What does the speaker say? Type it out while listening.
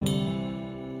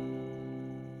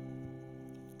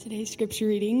Today's scripture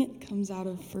reading comes out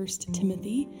of 1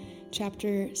 Timothy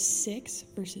chapter 6,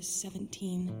 verses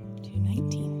 17 to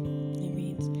 19. It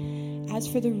reads, "As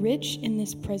for the rich in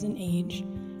this present age,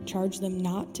 charge them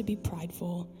not to be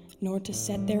prideful, nor to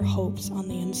set their hopes on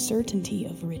the uncertainty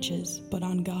of riches, but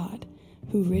on God,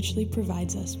 who richly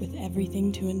provides us with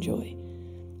everything to enjoy.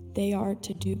 They are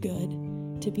to do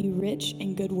good, to be rich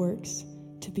in good works,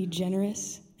 to be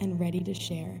generous and ready to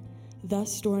share,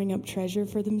 thus storing up treasure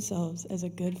for themselves as a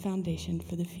good foundation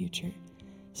for the future,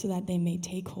 so that they may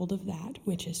take hold of that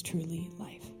which is truly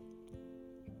life."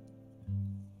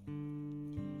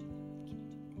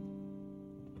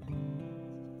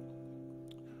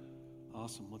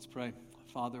 Awesome. Let's pray.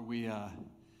 Father, we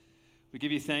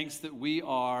give you thanks that we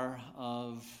are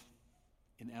of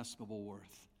inestimable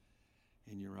worth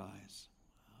in your eyes.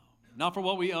 Not for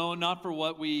what we own, not for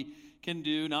what we can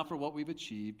do, not for what we've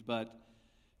achieved, but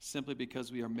simply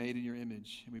because we are made in your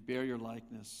image and we bear your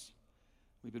likeness.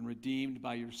 We've been redeemed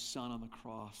by your Son on the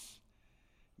cross.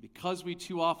 Because we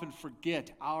too often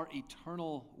forget our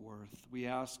eternal worth, we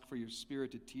ask for your Spirit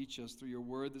to teach us through your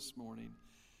word this morning,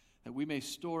 that we may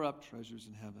store up treasures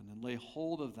in heaven and lay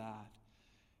hold of that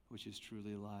which is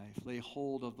truly life. Lay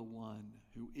hold of the one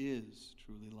who is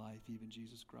truly life, even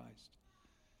Jesus Christ.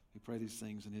 We pray these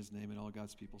things in his name, and all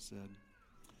God's people said,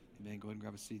 amen. Go ahead and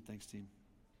grab a seat. Thanks, team.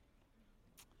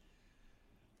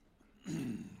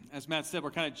 As Matt said, we're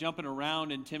kind of jumping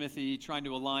around in Timothy, trying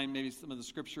to align maybe some of the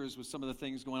scriptures with some of the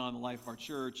things going on in the life of our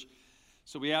church.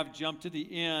 So we have jumped to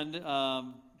the end,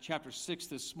 chapter 6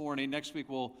 this morning. Next week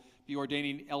we'll be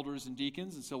ordaining elders and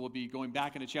deacons, and so we'll be going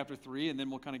back into chapter 3, and then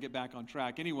we'll kind of get back on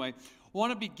track. Anyway, I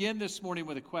want to begin this morning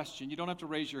with a question. You don't have to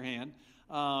raise your hand.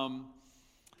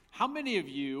 How many of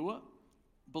you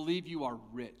believe you are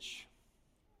rich?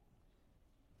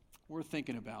 Worth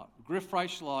thinking about. Griff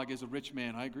Freischlag is a rich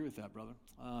man. I agree with that, brother,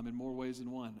 in more ways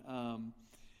than one.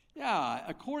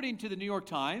 According to the New York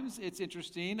Times, it's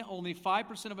interesting, only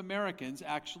 5% of Americans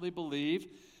actually believe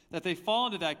that they fall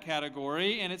into that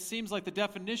category, and it seems like the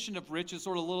definition of rich is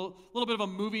sort of a little bit of a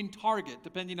moving target,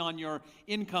 depending on your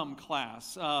income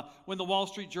class. When the Wall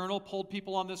Street Journal polled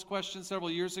people on this question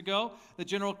several years ago, the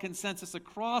general consensus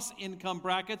across income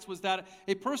brackets was that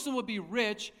a person would be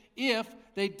rich if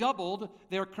they doubled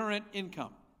their current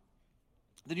income.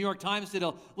 The New York Times did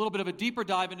a little bit of a deeper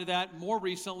dive into that more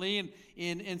recently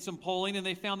in some polling, and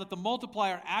they found that the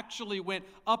multiplier actually went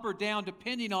up or down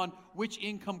depending on which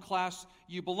income class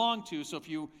you belong to. So if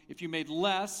you made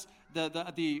less,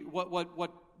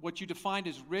 what you defined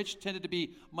as rich tended to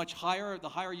be much higher. The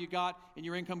higher you got in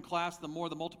your income class, the more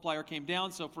the multiplier came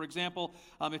down. So, for example,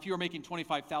 if you were making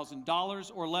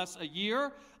 $25,000 or less a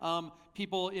year,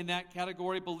 people in that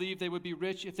category believe they would be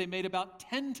rich if they made about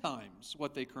 10 times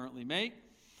what they currently make.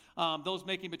 Those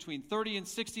making between $30,000 and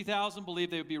 $60,000 believe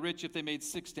they would be rich if they made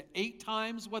 6 to 8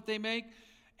 times what they make.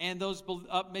 And those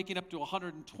making up to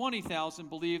 $120,000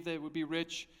 believe they would be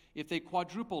rich if they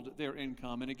quadrupled their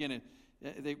income. And again,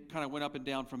 they kind of went up and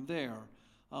down from there.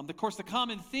 Of course, the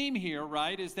common theme here,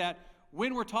 right, is that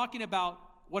when we're talking about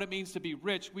what it means to be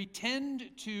rich, we tend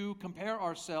to compare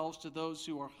ourselves to those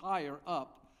who are higher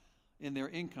up in their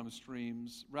income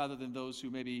streams rather than those who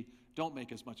maybe don't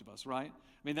make as much of us, right?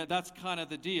 I mean, that's kind of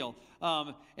the deal.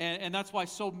 And that's why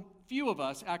so few of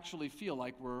us actually feel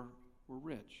like we're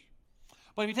rich.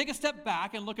 But if you take a step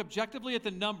back and look objectively at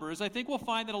the numbers, I think we'll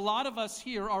find that a lot of us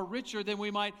here are richer than we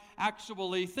might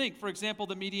actually think. For example,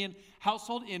 the median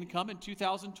household income in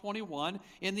 2021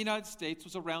 in the United States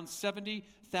was around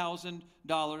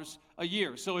 $70,000 a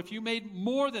year. So if you made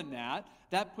more than that,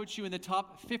 that puts you in the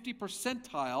top 50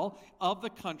 percentile of the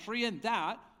country, and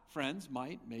that, friends,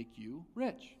 might make you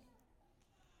rich.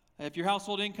 If your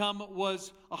household income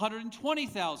was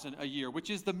 $120,000 a year, which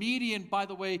is the median, by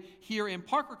the way, here in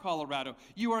Parker, Colorado,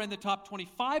 you are in the top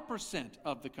 25%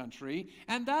 of the country,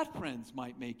 and that, friends,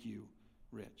 might make you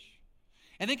rich.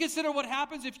 And then consider what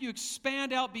happens if you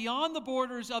expand out beyond the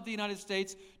borders of the United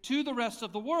States to the rest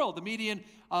of the world. The median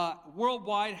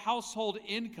worldwide household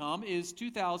income is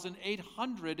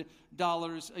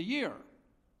 $2,800 a year.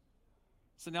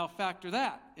 So now factor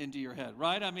that into your head,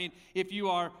 right? I mean, if you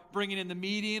are bringing in the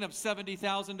median of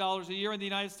 $70,000 a year in the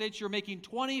United States, you're making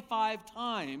 25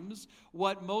 times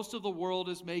what most of the world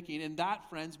is making, and that,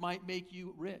 friends, might make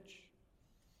you rich.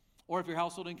 Or if your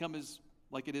household income is,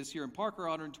 like it is here in Parker,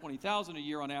 $120,000 a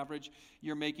year on average,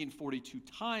 you're making 42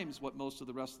 times what most of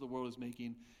the rest of the world is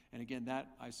making, and again, that,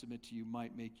 I submit to you,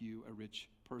 might make you a rich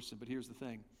person. But here's the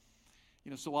thing.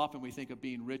 So often we think of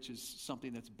being rich as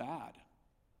something that's bad.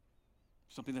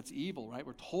 something that's evil, right?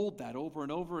 We're told that over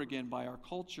and over again by our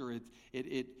culture.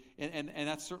 And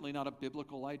that's certainly not a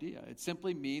biblical idea. It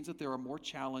simply means that there are more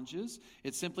challenges.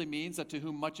 It simply means that to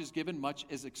whom much is given, much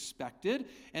is expected.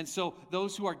 And so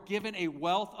those who are given a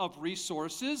wealth of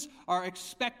resources are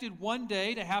expected one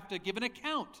day to have to give an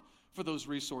account for those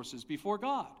resources before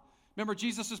God. Remember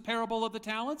Jesus' parable of the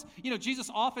talents? Jesus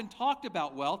often talked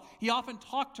about wealth. He often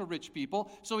talked to rich people.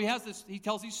 So he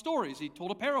tells these stories. He told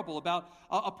a parable about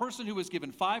a person who was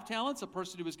given 5 talents, a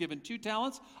person who was given 2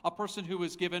 talents, a person who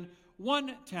was given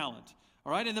 1 talent.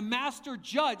 All right? And the master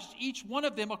judged each one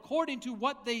of them according to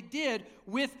what they did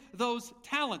with those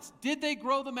talents. Did they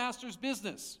grow the master's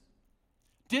business?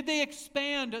 Did they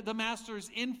expand the master's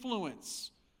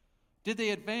influence? Did they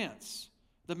advance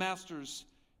the master's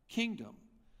kingdom?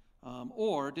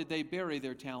 Or did they bury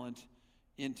their talent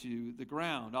into the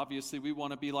ground? Obviously, we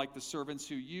want to be like the servants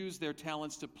who use their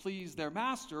talents to please their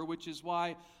master, which is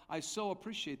why I so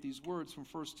appreciate these words from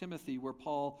 1 Timothy, where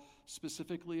Paul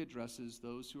specifically addresses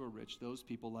those who are rich, those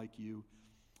people like you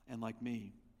and like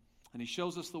me. And he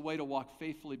shows us the way to walk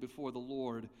faithfully before the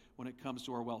Lord when it comes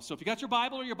to our wealth. So if you got your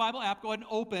Bible or your Bible app, go ahead and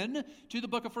open to the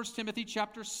book of 1 Timothy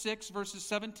chapter 6, verses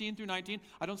 17 through 19.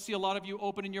 I don't see a lot of you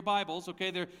opening your Bibles,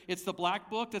 okay? It's the black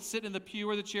book that's sitting in the pew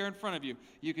or the chair in front of you.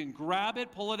 You can grab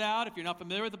it, pull it out. If you're not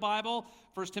familiar with the Bible,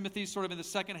 1 Timothy is sort of in the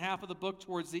second half of the book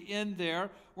towards the end there.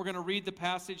 We're going to read the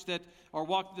passage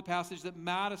walk through the passage that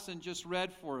Madison just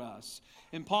read for us.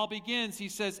 And Paul begins, he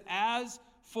says, as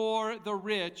for the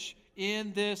rich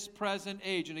in this present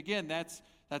age. And again, that's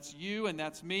you and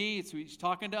that's me. He's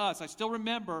talking to us. I still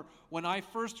remember when I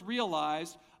first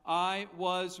realized I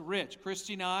was rich.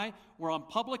 Christy and I were on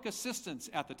public assistance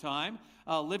at the time,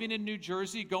 living in New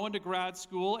Jersey, going to grad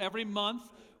school. Every month,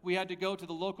 we had to go to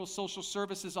the local social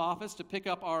services office to pick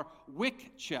up our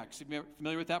WIC checks. You're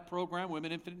familiar with that program,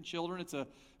 Women, Infant, and Children? It's a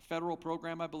federal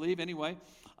program, I believe. Anyway,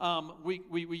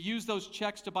 we use those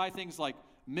checks to buy things like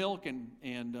milk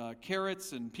and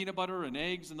carrots and peanut butter and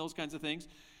eggs and those kinds of things.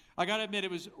 I got to admit, it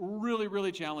was really,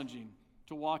 really challenging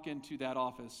to walk into that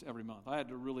office every month. I had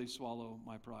to really swallow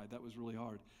my pride. That was really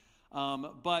hard.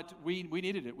 But we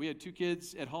needed it. We had 2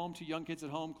 kids at home, 2 young kids at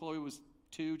home. Chloe was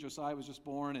 2, Josiah was just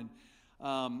born, and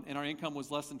our income was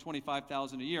less than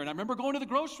 $25,000 a year. And I remember going to the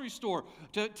grocery store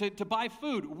to buy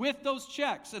food with those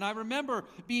checks, and I remember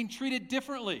being treated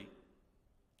differently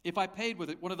if I paid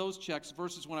with one of those checks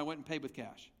versus when I went and paid with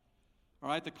cash. All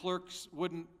right, the clerks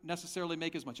wouldn't necessarily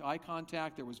make as much eye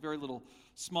contact. There was very little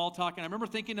small talk. And I remember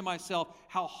thinking to myself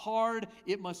how hard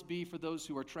it must be for those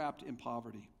who are trapped in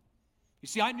poverty. You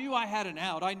see, I knew I had an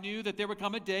out. I knew that there would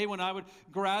come a day when I would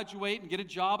graduate and get a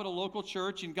job at a local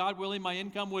church, and God willing, my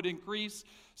income would increase.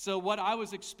 So what I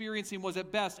was experiencing was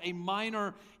at best a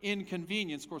minor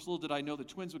inconvenience. Of course, little did I know the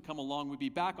twins would come along. We'd be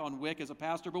back on WIC as a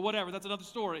pastor, but whatever, that's another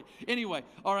story. Anyway,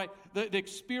 all right, the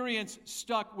experience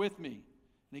stuck with me,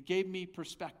 and it gave me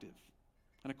perspective.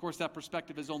 And of course, that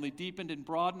perspective has only deepened and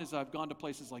broadened as I've gone to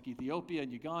places like Ethiopia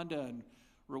and Uganda and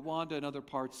Rwanda and other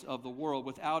parts of the world.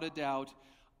 Without a doubt,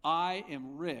 I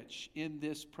am rich in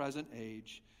this present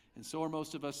age, and so are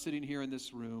most of us sitting here in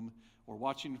this room or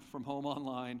watching from home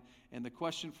online. And the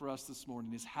question for us this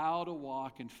morning is how to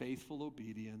walk in faithful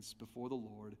obedience before the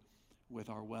Lord with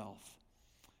our wealth.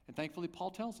 And thankfully,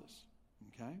 Paul tells us,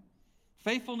 okay?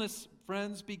 Faithfulness,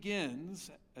 friends,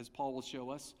 begins, as Paul will show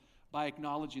us, by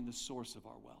acknowledging the source of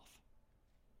our wealth.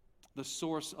 The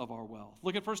source of our wealth.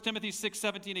 Look at 1 Timothy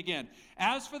 6:17 again.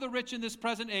 As for the rich in this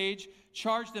present age,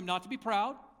 charge them not to be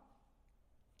proud.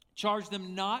 Charge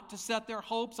them not to set their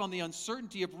hopes on the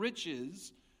uncertainty of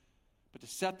riches, but to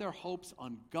set their hopes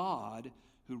on God,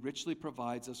 who richly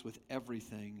provides us with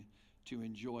everything to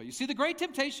enjoy. You see, the great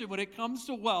temptation when it comes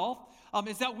to wealth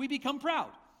is that we become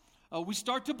proud. We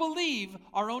start to believe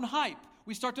our own hype.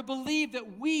 We start to believe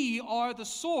that we are the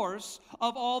source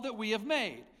of all that we have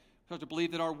made. We start to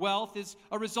believe that our wealth is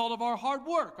a result of our hard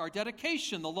work, our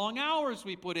dedication, the long hours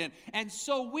we put in. And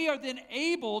so we are then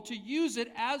able to use it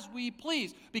as we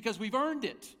please because we've earned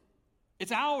it.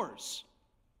 It's ours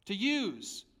to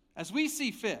use as we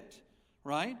see fit,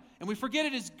 right? And we forget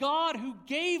it is God who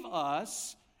gave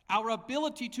us our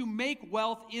ability to make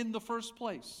wealth in the first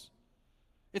place.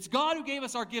 It's God who gave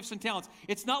us our gifts and talents.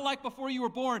 It's not like before you were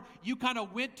born, you kind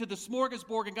of went to the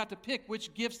smorgasbord and got to pick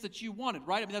which gifts that you wanted,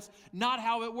 right? I mean, that's not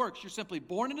how it works. You're simply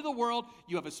born into the world.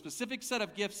 You have a specific set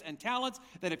of gifts and talents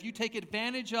that if you take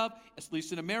advantage of, at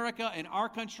least in America, in our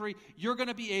country, you're going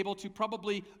to be able to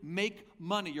probably make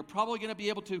money. You're probably going to be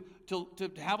able to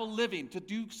have a living, to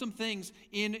do some things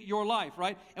in your life,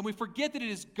 right? And we forget that it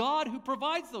is God who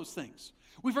provides those things.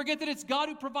 We forget that it's God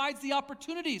who provides the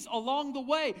opportunities along the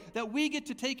way that we get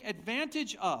to take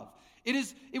advantage of.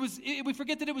 We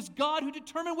forget that it was God who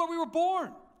determined where we were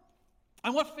born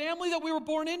and what family that we were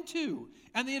born into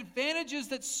and the advantages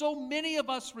that so many of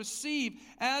us receive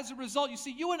as a result. You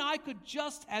see, you and I could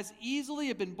just as easily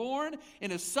have been born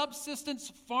in a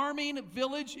subsistence farming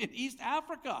village in East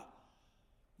Africa,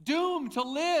 doomed to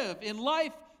live in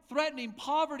life-threatening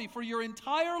poverty for your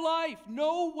entire life.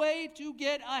 No way to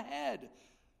get ahead.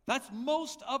 That's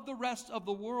most of the rest of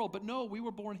the world. But no, we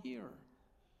were born here.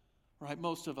 Right,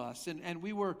 most of us, and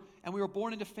we were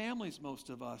born into families, most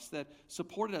of us, that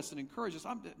supported us and encouraged us.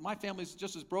 My family's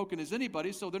just as broken as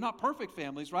anybody, so they're not perfect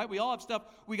families, right? We all have stuff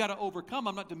we got to overcome.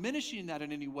 I'm not diminishing that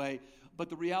in any way,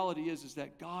 but the reality is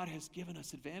that God has given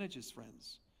us advantages,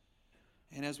 friends.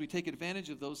 And as we take advantage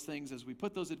of those things, as we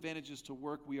put those advantages to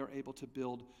work, we are able to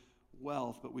build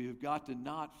wealth. But we've got to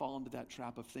not fall into that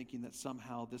trap of thinking that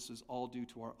somehow this is all due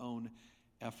to our own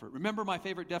effort. Remember my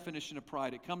favorite definition of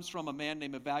pride. It comes from a man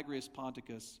named Evagrius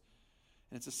Ponticus,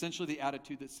 and it's essentially the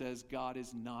attitude that says, God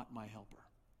is not my helper.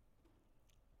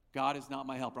 God is not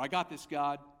my helper. I got this,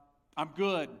 God. I'm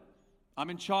good. I'm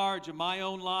in charge of my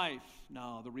own life.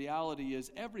 No, the reality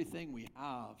is everything we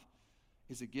have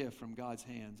is a gift from God's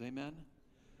hands. Amen?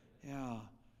 Yeah.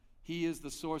 He is the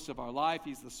source of our life.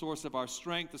 He's the source of our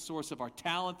strength, the source of our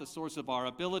talent, the source of our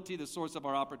ability, the source of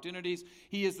our opportunities.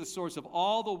 He is the source of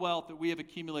all the wealth that we have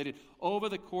accumulated over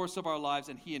the course of our lives,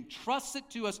 and He entrusts it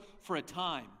to us for a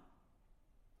time.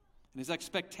 And His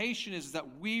expectation is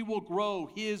that we will grow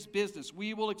His business.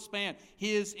 We will expand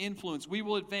His influence. We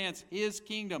will advance His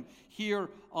kingdom here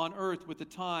on earth with the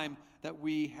time that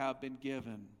we have been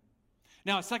given.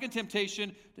 Now, a second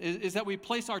temptation is that we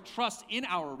place our trust in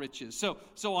our riches.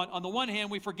 So on the one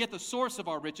hand, we forget the source of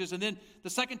our riches, and then the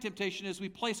second temptation is we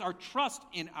place our trust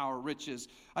in our riches.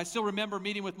 I still remember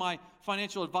meeting with my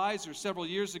financial advisor several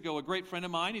years ago, a great friend of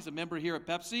mine. He's a member here at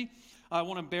Pepsi. I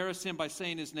won't embarrass him by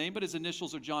saying his name, but his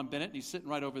initials are John Bennett, and he's sitting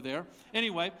right over there.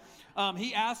 Anyway,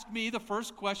 he asked me the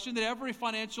first question that every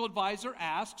financial advisor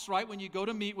asks, right, when you go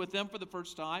to meet with them for the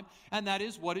first time, and that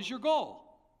is, what is your goal?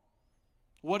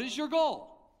 What is your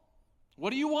goal?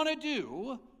 What do you want to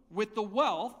do with the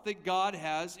wealth that God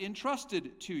has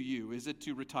entrusted to you? Is it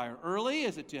to retire early?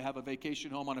 Is it to have a vacation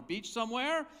home on a beach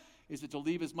somewhere? Is it to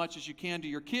leave as much as you can to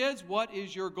your kids? What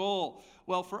is your goal?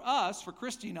 Well, for us, for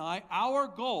Christy and I, our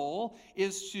goal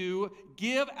is to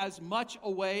give as much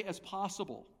away as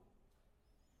possible.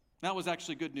 That was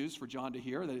actually good news for John to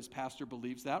hear, that his pastor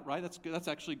believes that, right? That's good. That's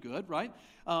actually good, right?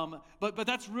 But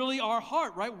that's really our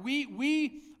heart, right?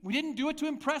 We didn't do it to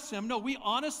impress him. No, we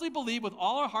honestly believe with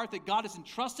all our heart that God has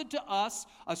entrusted to us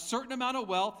a certain amount of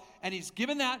wealth, and He's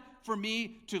given that for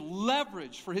me to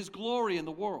leverage for His glory in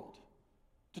the world.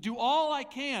 To do all I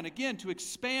can, again, to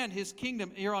expand His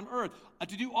kingdom here on earth.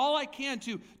 To do all I can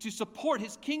to support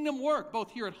His kingdom work,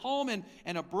 both here at home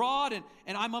and abroad.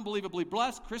 And I'm unbelievably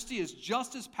blessed. Christy is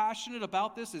just as passionate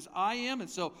about this as I am. And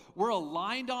so we're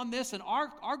aligned on this. And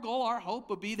our goal, our hope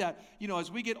would be that,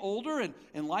 as we get older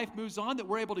and life moves on, that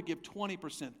we're able to give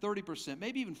 20%, 30%,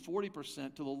 maybe even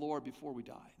 40% to the Lord before we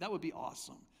die. That would be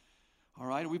awesome. All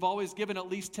right? And we've always given at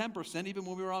least 10%, even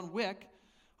when we were on WIC.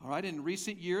 All right, in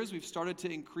recent years, we've started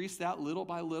to increase that little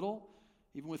by little,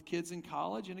 even with kids in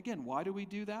college. And again, why do we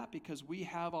do that? Because we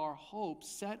have our hope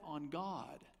set on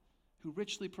God, who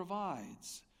richly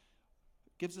provides,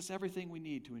 gives us everything we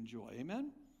need to enjoy.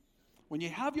 Amen? When you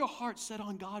have your heart set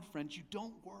on God, friends, you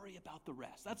don't worry about the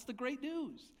rest. That's the great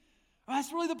news.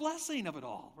 That's really the blessing of it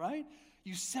all, right?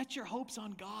 You set your hopes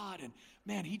on God, and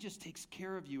man, He just takes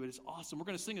care of you. It is awesome. We're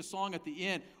going to sing a song at the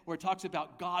end where it talks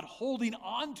about God holding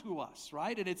on to us,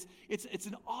 right? And it's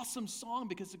an awesome song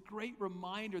because it's a great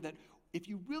reminder that if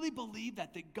you really believe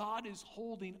that God is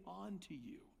holding on to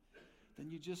you, then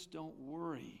you just don't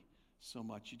worry so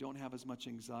much. You don't have as much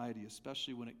anxiety,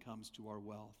 especially when it comes to our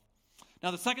wealth. Now,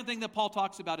 the second thing that Paul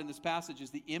talks about in this passage is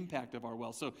the impact of our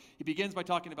wealth. So he begins by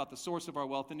talking about the source of our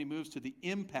wealth, and he moves to the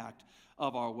impact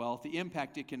of our wealth, the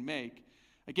impact it can make.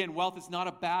 Again, wealth is not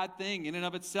a bad thing in and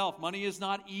of itself. Money is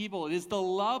not evil. It is the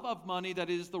love of money that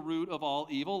is the root of all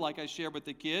evil, like I shared with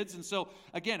the kids. And so,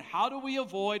 again, how do we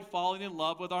avoid falling in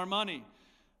love with our money?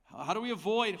 How do we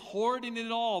avoid hoarding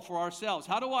it all for ourselves?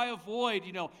 How do I avoid,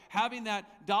 having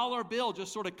that dollar bill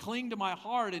just sort of cling to my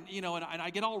heart and I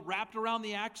get all wrapped around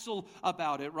the axle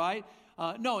about it, right?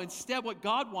 No, instead what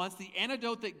God wants, the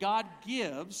antidote that God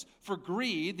gives for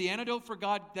greed, the antidote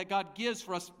that God gives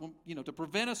for us, to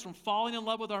prevent us from falling in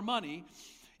love with our money,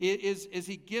 is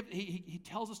He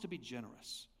tells us to be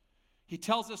generous. He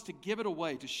tells us to give it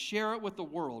away, to share it with the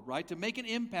world, right? To make an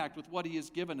impact with what He has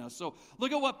given us. So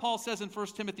look at what Paul says in 1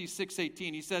 Timothy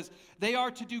 6:18. He says, they are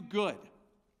to do good,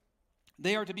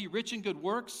 They are to be rich in good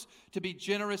works, to be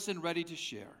generous and ready to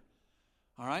share.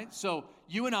 All right? So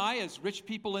you and I, as rich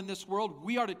people in this world,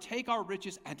 we are to take our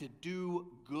riches and to do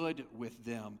good with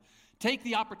them. Take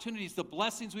the opportunities, the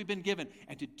blessings we've been given,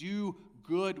 and to do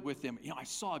good with them. I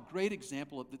saw a great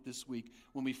example of it this week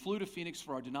when we flew to Phoenix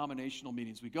for our denominational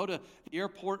meetings. We go to the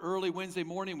airport early Wednesday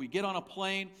morning, we get on a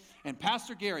plane, and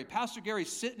Pastor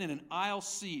Gary's sitting in an aisle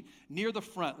seat near the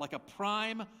front, like a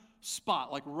prime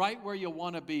spot, like right where you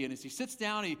want to be. And as he sits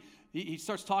down, he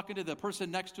starts talking to the person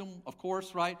next to him, of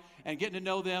course, right, and getting to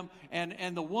know them.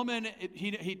 And the woman,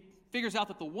 he figures out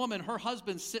that the woman, her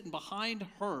husband's sitting behind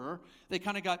her. They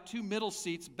kind of got two middle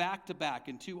seats back to back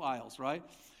in two aisles, right?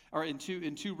 Or in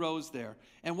two rows there.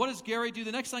 And what does Gary do?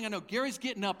 The next thing I know, Gary's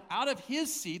getting up out of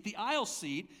his seat, the aisle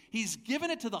seat. He's giving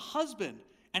it to the husband,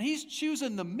 and he's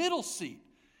choosing the middle seat.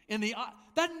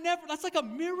 That's like a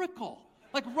miracle.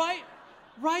 Like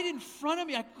right in front of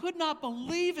me. I could not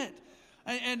believe it.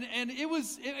 And it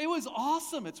was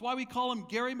awesome. It's why we call him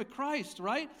Gary McChrist,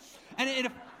 right? And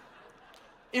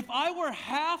if I were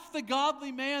half the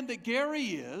godly man that Gary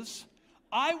is,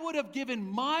 I would have given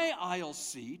my aisle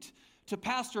seat to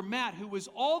Pastor Matt, who was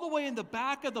all the way in the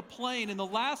back of the plane in the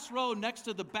last row next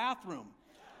to the bathroom.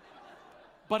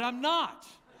 But I'm not.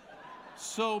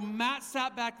 So Matt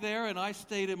sat back there, and I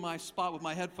stayed in my spot with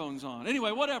my headphones on.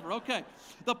 Anyway, whatever, okay.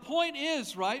 The point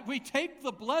is, right, we take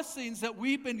the blessings that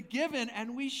we've been given,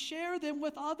 and we share them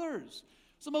with others.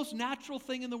 It's the most natural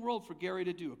thing in the world for Gary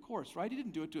to do, of course, right? He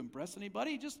didn't do it to impress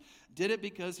anybody. He just did it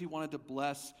because he wanted to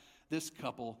bless this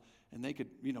couple, and they could,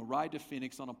 ride to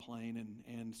Phoenix on a plane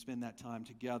and spend that time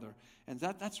together. And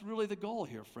that's really the goal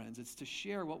here, friends. It's to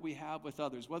share what we have with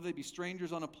others, whether they be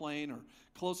strangers on a plane or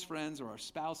close friends or our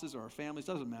spouses or our families,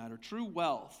 doesn't matter. True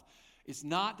wealth is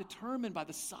not determined by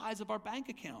the size of our bank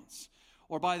accounts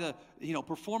or by the,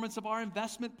 performance of our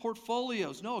investment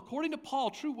portfolios. No, according to Paul,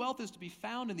 true wealth is to be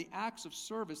found in the acts of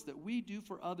service that we do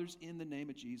for others in the name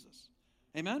of Jesus.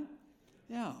 Amen?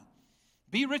 Yeah.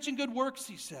 Be rich in good works,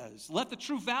 he says. Let the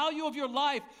true value of your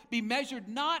life be measured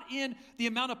not in the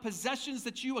amount of possessions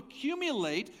that you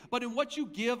accumulate, but in what you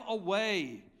give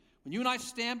away. When you and I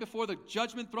stand before the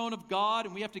judgment throne of God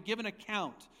and we have to give an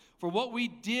account for what we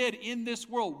did in this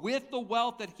world with the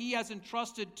wealth that he has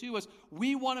entrusted to us,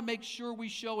 we want to make sure we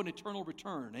show an eternal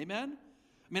return. Amen?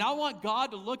 I want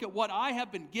God to look at what I have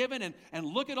been given and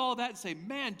look at all that and say,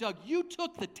 man, Doug, you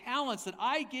took the talents that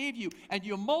I gave you and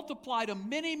you multiplied them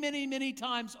many, many, many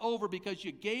times over because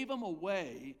you gave them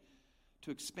away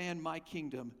to expand my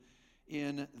kingdom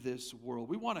in this world.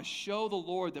 We want to show the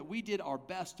Lord that we did our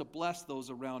best to bless those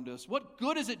around us. What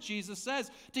good is it, Jesus says,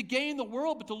 to gain the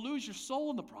world but to lose your soul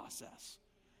in the process?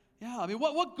 Yeah,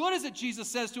 what good is it, Jesus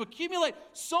says, to accumulate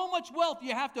so much wealth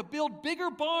you have to build bigger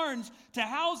barns to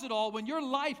house it all when your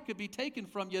life could be taken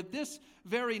from you this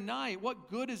very night?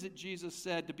 What good is it, Jesus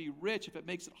said, to be rich if it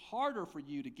makes it harder for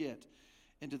you to get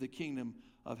into the kingdom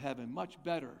of heaven? Much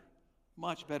better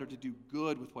to do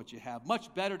good with what you have.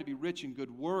 Much better to be rich in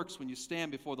good works when you stand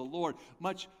before the Lord.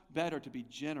 Much better to be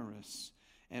generous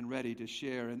and ready to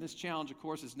share. And this challenge, of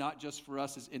course, is not just for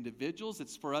us as individuals,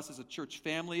 it's for us as a church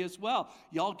family as well.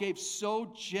 Y'all gave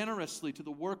so generously to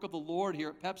the work of the Lord here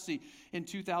at Pepsi in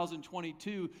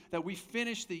 2022 that we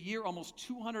finished the year almost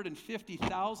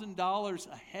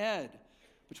 $250,000 ahead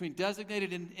between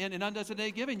designated and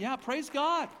undesignated giving. Yeah, praise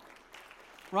God.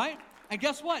 Right? And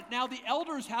guess what? Now the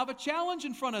elders have a challenge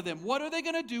in front of them. What are they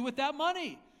going to do with that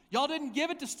money? Y'all didn't give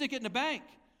it to stick it in the bank.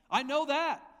 I know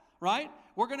that, right?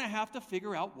 We're going to have to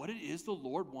figure out what it is the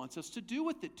Lord wants us to do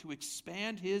with it to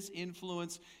expand his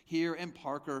influence here in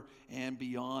Parker and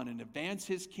beyond and advance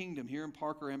his kingdom here in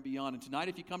Parker and beyond. And tonight,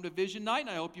 if you come to Vision Night, and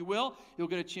I hope you will, you'll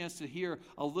get a chance to hear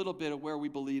a little bit of where we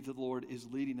believe the Lord is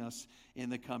leading us in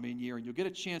the coming year. And you'll get a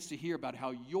chance to hear about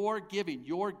how your giving,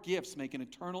 your gifts make an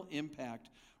eternal impact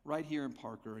right here in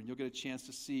Parker. And you'll get a chance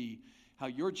to see how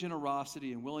your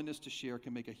generosity and willingness to share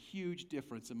can make a huge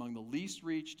difference among the least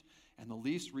reached and the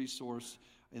least resourced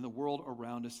in the world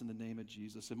around us in the name of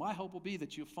Jesus. And my hope will be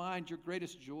that you'll find your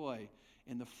greatest joy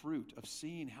in the fruit of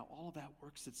seeing how all of that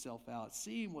works itself out,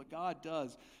 seeing what God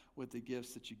does with the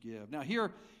gifts that you give. Now,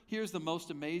 here's the most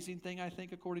amazing thing, I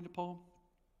think, according to Paul.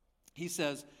 He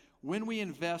says, when we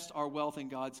invest our wealth in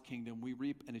God's kingdom, we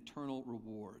reap an eternal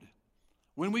reward.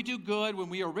 When we do good, when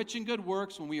we are rich in good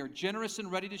works, when we are generous and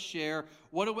ready to share,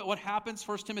 what happens?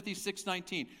 1 Timothy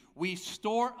 6:19. We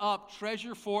store up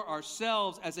treasure for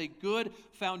ourselves as a good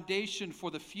foundation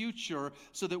for the future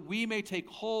so that we may take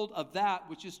hold of that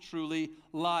which is truly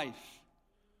life.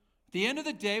 At the end of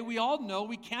the day, we all know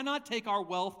we cannot take our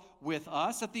wealth with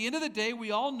us. At the end of the day,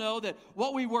 we all know that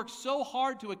what we work so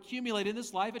hard to accumulate in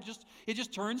this life, it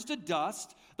just turns to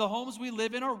dust. The homes we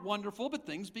live in are wonderful, but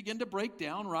things begin to break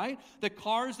down, right? The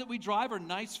cars that we drive are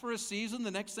nice for a season. The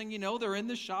next thing you know, they're in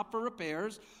the shop for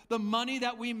repairs. The money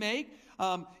that we make,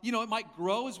 it might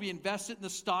grow as we invest it in the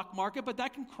stock market, but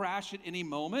that can crash at any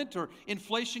moment, or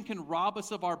inflation can rob us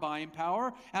of our buying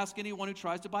power. Ask anyone who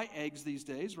tries to buy eggs these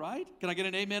days, right? Can I get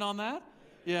an amen on that?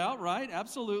 Yeah, right,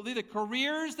 absolutely. The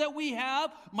careers that we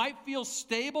have might feel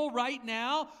stable right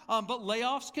now, but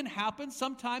layoffs can happen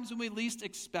sometimes when we least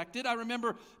expect it. I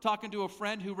remember talking to a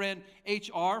friend who ran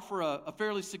HR for a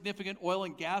fairly significant oil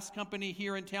and gas company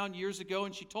here in town years ago,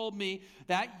 and she told me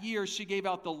that year she gave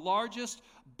out the largest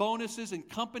bonuses in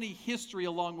company history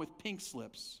along with pink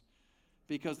slips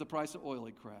because the price of oil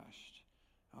had crashed.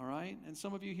 All right? And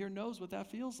some of you here knows what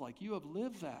that feels like. You have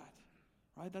lived that,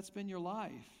 right? That's been your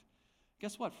life.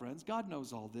 Guess what, friends? God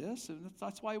knows all this, and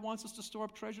that's why he wants us to store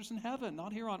up treasures in heaven,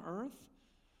 not here on earth.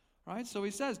 Right? So he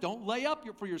says, don't lay up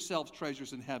for yourselves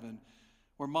treasures in heaven,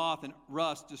 where moth and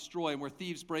rust destroy and where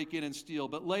thieves break in and steal.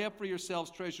 But lay up for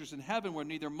yourselves treasures in heaven, where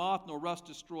neither moth nor rust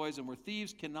destroys and where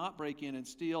thieves cannot break in and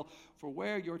steal. For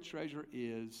where your treasure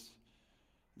is,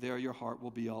 there your heart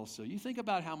will be also. You think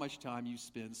about how much time you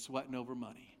spend sweating over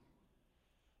money.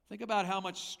 Think about how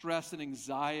much stress and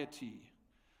anxiety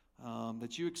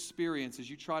that you experience as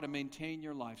you try to maintain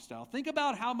your lifestyle. Think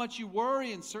about how much you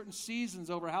worry in certain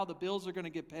seasons over how the bills are going to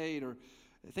get paid, or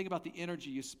think about the energy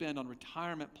you spend on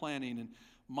retirement planning and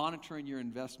monitoring your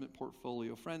investment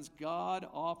portfolio. Friends, God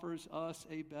offers us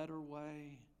a better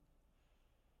way.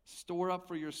 Store up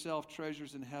for yourself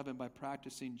treasures in heaven by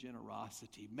practicing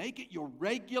generosity. Make it your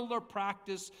regular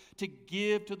practice to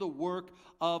give to the work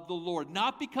of the Lord.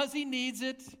 Not because he needs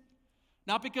it,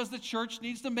 not because the church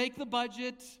needs to make the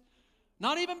budget,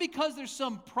 not even because there's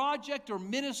some project or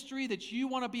ministry that you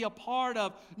want to be a part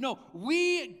of. No,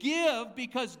 we give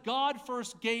because God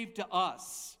first gave to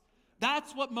us.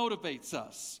 That's what motivates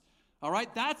us. All right?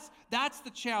 That's the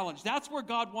challenge. That's where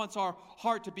God wants our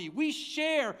heart to be. We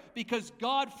share because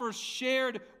God first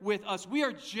shared with us. We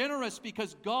are generous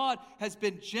because God has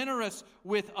been generous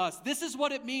with us. This is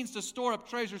what it means to store up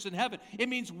treasures in heaven. It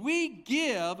means we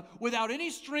give without any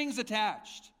strings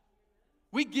attached.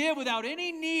 We give without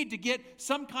any need to get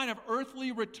some kind of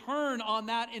earthly return on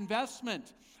that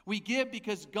investment. We give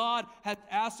because God has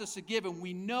asked us to give, and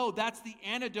we know that's the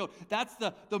antidote. That's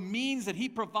the means that he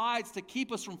provides to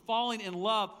keep us from falling in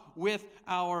love with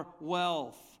our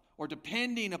wealth, or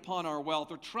depending upon our wealth,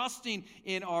 or trusting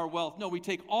in our wealth. No, we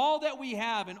take all that we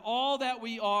have and all that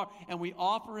we are, and we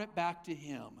offer it back to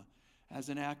him as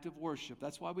an act of worship.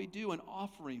 That's why we do an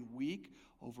offering week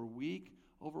over week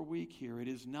over week here. It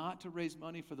is not to raise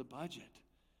money for the budget.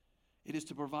 It is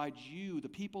to provide you, the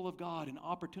people of God, an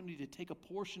opportunity to take a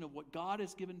portion of what God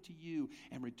has given to you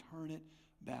and return it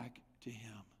back to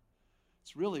him.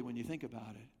 It's really, when you think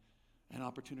about it, an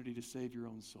opportunity to save your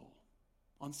own soul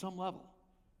on some level.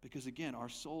 Because again, our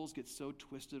souls get so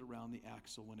twisted around the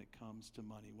axle when it comes to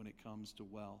money, when it comes to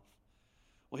wealth.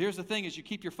 Well, here's the thing. As you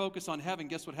keep your focus on heaven,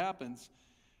 guess what happens?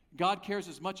 God cares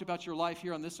as much about your life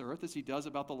here on this earth as he does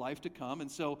about the life to come.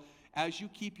 And so as you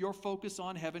keep your focus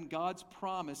on heaven, God's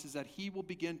promise is that he will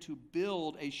begin to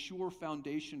build a sure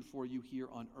foundation for you here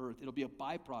on earth. It'll be a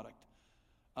byproduct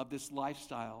of this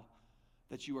lifestyle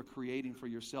that you are creating for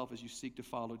yourself as you seek to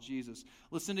follow Jesus.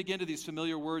 Listen again to these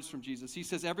familiar words from Jesus. He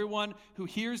says, everyone who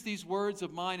hears these words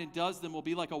of mine and does them will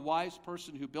be like a wise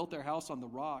person who built their house on the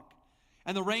rock.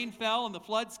 And the rain fell, and the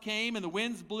floods came, and the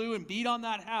winds blew and beat on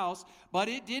that house, but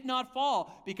it did not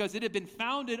fall, because it had been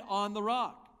founded on the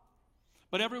rock.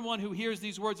 But everyone who hears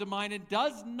these words of mine and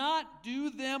does not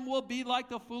do them will be like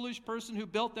the foolish person who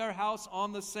built their house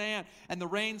on the sand. And the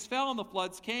rains fell, and the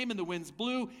floods came, and the winds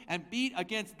blew and beat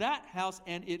against that house,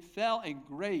 and it fell, and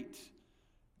great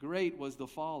was the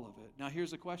fall of it. Now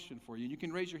here's a question for you, and you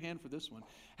can raise your hand for this one.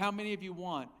 How many of you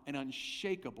want an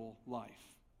unshakable life?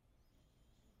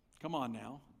 Come on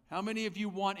now. How many of you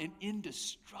want an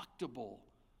indestructible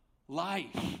life?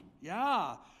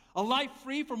 Yeah. A life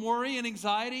free from worry and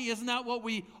anxiety. Isn't that what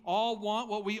we all want,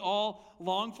 what we all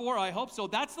long for? I hope so.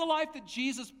 That's the life that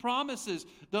Jesus promises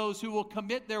those who will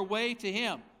commit their way to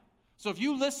him. So if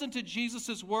you listen to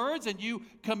Jesus' words and you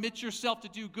commit yourself to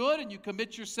do good, and you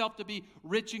commit yourself to be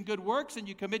rich in good works, and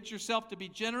you commit yourself to be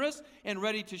generous and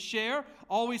ready to share,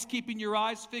 always keeping your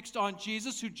eyes fixed on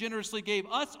Jesus, who generously gave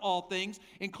us all things,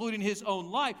 including his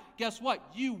own life, guess what?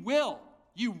 You will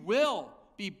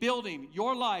be building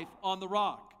your life on the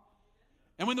rock.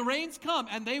 And when the rains come,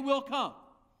 and they will come,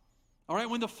 all right,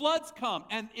 when the floods come,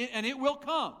 and it will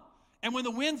come, And when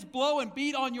the winds blow and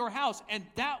beat on your house, and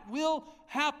that will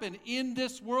happen in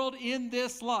this world, in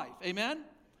this life, amen?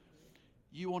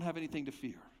 You won't have anything to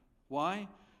fear. Why?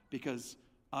 Because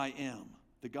I am,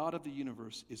 the God of the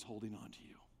universe, is holding on to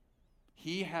you.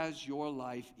 He has your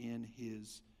life in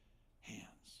his hands.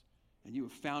 And you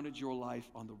have founded your life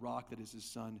on the rock that is his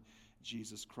Son,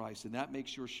 Jesus Christ. And that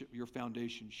makes your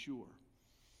foundation sure.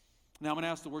 Now I'm going to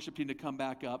ask the worship team to come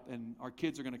back up, and our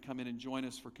kids are going to come in and join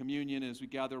us for communion as we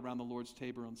gather around the Lord's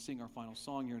table and sing our final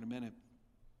song here in a minute.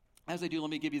 As they do,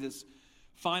 let me give you this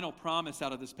final promise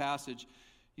out of this passage.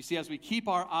 You see, as we keep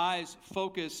our eyes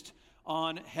focused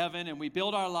on heaven and we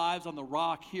build our lives on the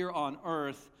rock here on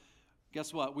earth,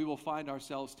 guess what? We will find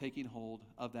ourselves taking hold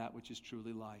of that which is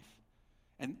truly life.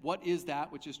 And what is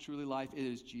that which is truly life? It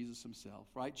is Jesus himself,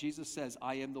 right? Jesus says,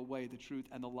 I am the way, the truth,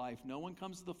 and the life. No one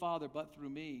comes to the Father but through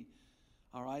me.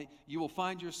 All right? You will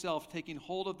find yourself taking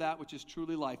hold of that which is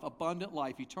truly life, abundant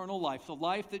life, eternal life, the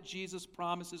life that Jesus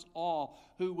promises all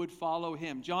who would follow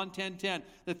him. John 10:10,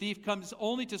 the thief comes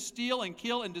only to steal and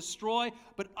kill and destroy,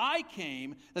 but I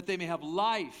came that they may have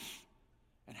life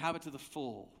and have it to the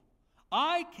full.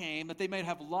 I came that they may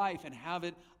have life and have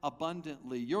it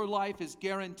abundantly. Your life is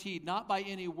guaranteed not by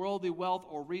any worldly wealth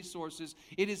or resources.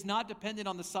 It is not dependent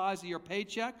on the size of your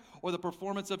paycheck or the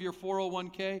performance of your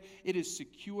 401k. It is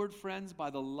secured, friends, by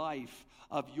the life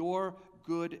of your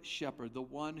good shepherd, the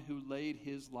one who laid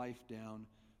his life down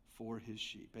for his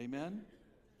sheep. Amen?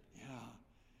 Yeah.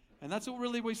 And that's what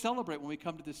really we celebrate when we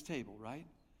come to this table, right?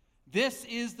 This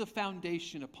is the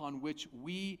foundation upon which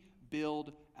we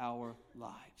build our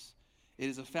lives. It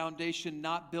is a foundation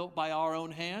not built by our own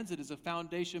hands. It is a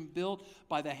foundation built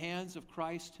by the hands of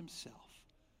Christ himself.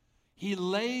 He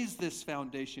lays this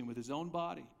foundation with his own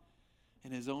body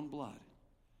and his own blood.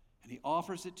 And he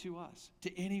offers it to us,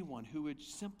 to anyone who would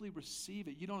simply receive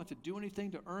it. You don't have to do anything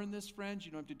to earn this, friends.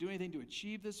 You don't have to do anything to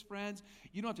achieve this, friends.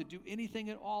 You don't have to do anything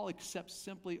at all except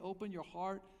simply open your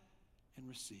heart and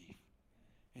receive.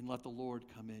 And let the Lord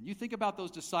come in. You think about those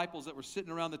disciples that were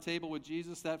sitting around the table with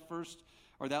Jesus that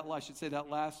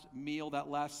last meal, that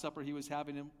last supper he was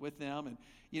having with them. And,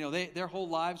 their whole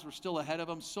lives were still ahead of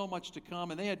them, so much to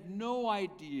come. And they had no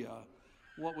idea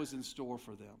what was in store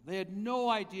for them. They had no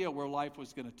idea where life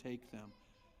was going to take them.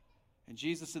 And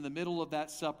Jesus, in the middle of that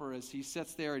supper, as he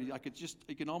sits there, you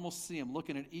can almost see him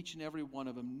looking at each and every one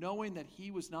of them, knowing that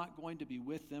he was not going to be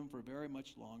with them for very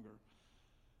much longer.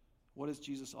 What does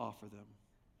Jesus offer them?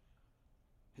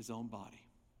 His own body,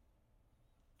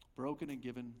 broken and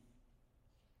given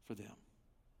for them.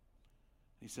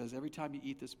 He says, every time you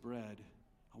eat this bread,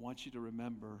 I want you to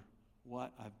remember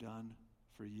what I've done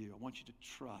for you. I want you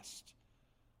to trust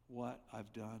what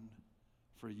I've done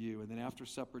for you. And then after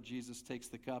supper, Jesus takes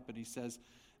the cup and he says,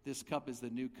 this cup is the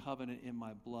new covenant in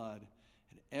my blood.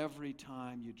 And every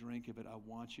time you drink of it, I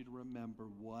want you to remember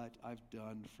what I've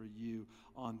done for you.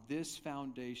 On this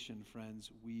foundation, friends,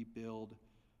 we build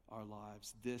our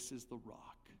lives. This is the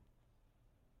rock.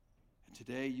 And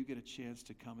today you get a chance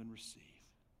to come and receive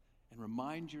and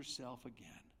remind yourself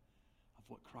again of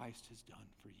what Christ has done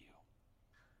for you.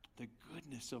 The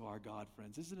goodness of our God,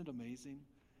 friends. Isn't it amazing?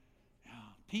 Yeah.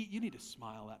 Pete, you need to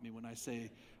smile at me when I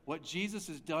say what Jesus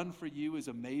has done for you is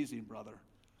amazing, brother.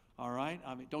 All right?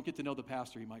 I mean, don't get to know the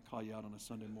pastor. He might call you out on a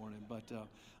Sunday morning. But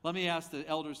let me ask the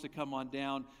elders to come on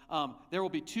down. There will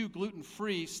be 2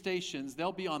 gluten-free stations.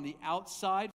 They'll be on the outside